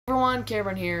Everyone,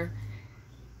 Cameron here,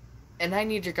 and I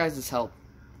need your guys' help.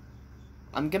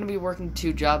 I'm gonna be working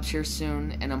 2 jobs here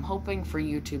soon, and I'm hoping for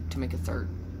YouTube to make a 3rd.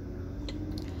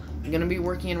 I'm gonna be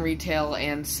working in retail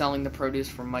and selling the produce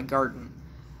from my garden.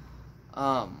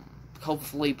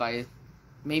 Hopefully by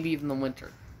maybe even the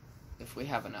winter, if we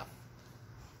have enough.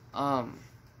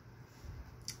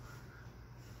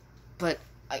 But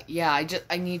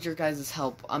I need your guys'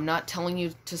 help. I'm not telling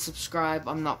you to subscribe.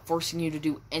 I'm not forcing you to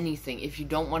do anything. If you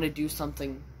don't want to do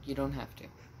something, you don't have to.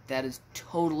 That is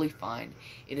totally fine.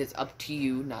 It is up to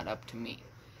you, not up to me.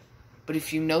 But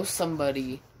if you know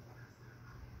somebody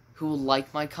who will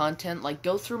like my content, like,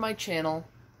 go through my channel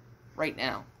right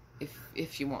now,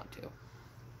 if you want to.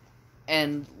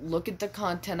 And look at the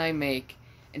content I make,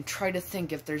 and try to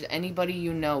think if there's anybody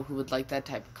you know who would like that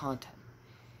type of content.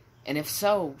 And if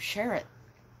so, share it.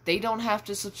 They don't have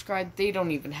to subscribe. They don't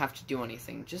even have to do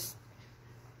anything. Just,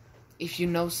 if you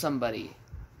know somebody,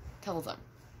 tell them.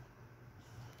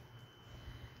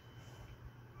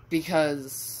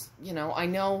 Because, you know, I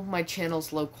know my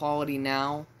channel's low quality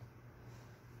now,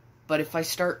 but if I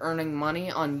start earning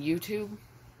money on YouTube,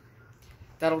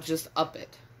 that'll just up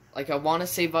it. Like, I want to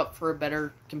save up for a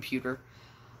better computer.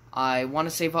 I want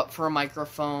to save up for a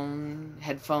microphone,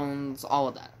 headphones, all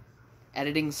of that.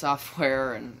 Editing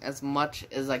software, and as much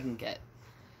as I can get.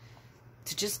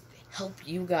 To just help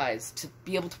you guys to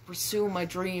be able to pursue my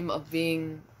dream of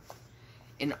being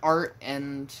an art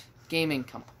and gaming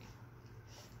company.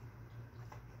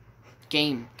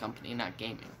 Game company, not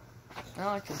gaming. Oh,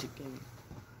 I could do gaming.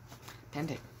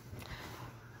 Pending.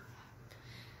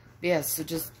 Yeah, so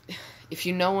just, if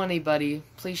you know anybody,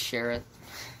 please share it.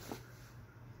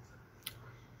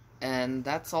 And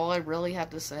that's all I really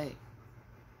had to say.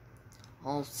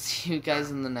 I'll see you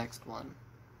guys in the next one.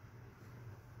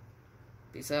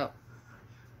 Peace out.